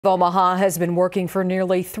Omaha has been working for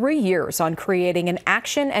nearly 3 years on creating an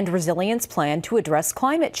action and resilience plan to address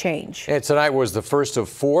climate change. And tonight was the first of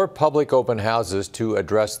 4 public open houses to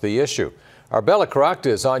address the issue. Our Bella Caracta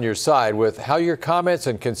is on your side with how your comments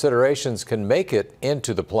and considerations can make it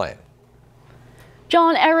into the plan.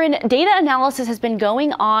 John, Aaron, data analysis has been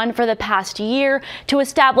going on for the past year to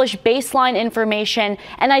establish baseline information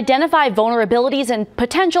and identify vulnerabilities and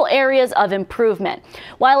potential areas of improvement.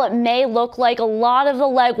 While it may look like a lot of the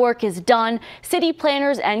legwork is done, city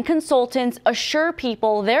planners and consultants assure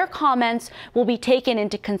people their comments will be taken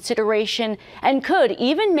into consideration and could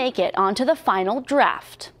even make it onto the final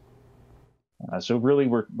draft. So really,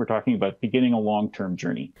 we're talking about beginning a long-term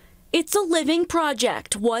journey. It's a living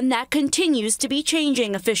project, one that continues to be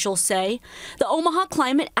changing, officials say. The Omaha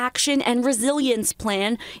Climate Action and Resilience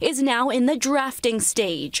Plan is now in the drafting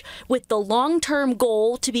stage, with the long-term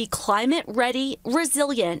goal to be climate-ready,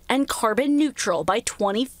 resilient, and carbon neutral by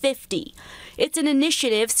 2050. It's an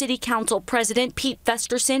initiative City Council President Pete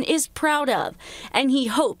Festerson is proud of, and he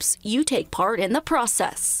hopes you take part in the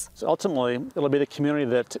process. So ultimately, it'll be the community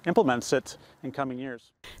that implements it in coming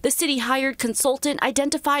years. The city hired consultant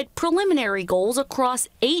identified preliminary goals across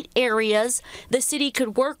 8 areas the city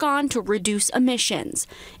could work on to reduce emissions,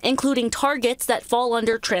 including targets that fall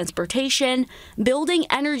under transportation, building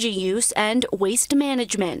energy use, and waste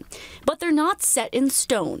management. But they're not set in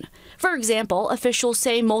stone. For example, officials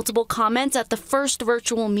say multiple comments at the first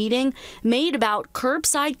virtual meeting made about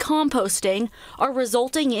curbside composting are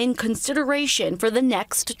resulting in consideration for the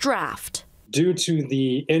next draft. Due to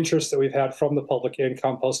the interest that we've had from the public in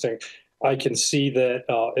composting, I can see that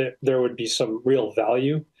there would be some real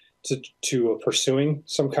value to pursuing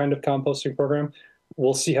some kind of composting program.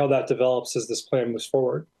 We'll see how that develops as this plan moves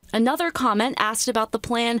forward. Another comment asked about the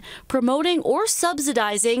plan promoting or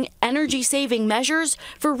subsidizing energy-saving measures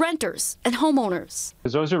for renters and homeowners.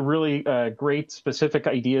 Those are really great specific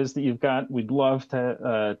ideas that you've got. We'd love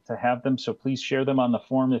to have them, so please share them on the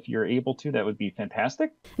forum if you're able to. That would be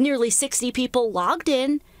fantastic. Nearly 60 people logged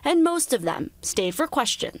in, and most of them stayed for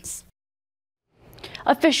questions.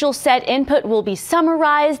 Officials said input will be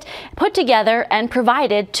summarized, put together, and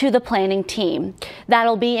provided to the planning team.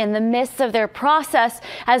 That'll be in the midst of their process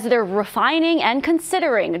as they're refining and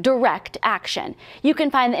considering direct action. You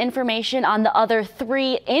can find the information on the other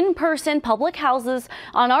 3 in-person public houses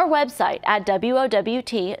on our website at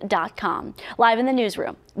WOWT.com. Live in the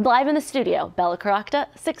newsroom, live in the studio, Bella Caracta,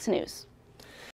 6 News.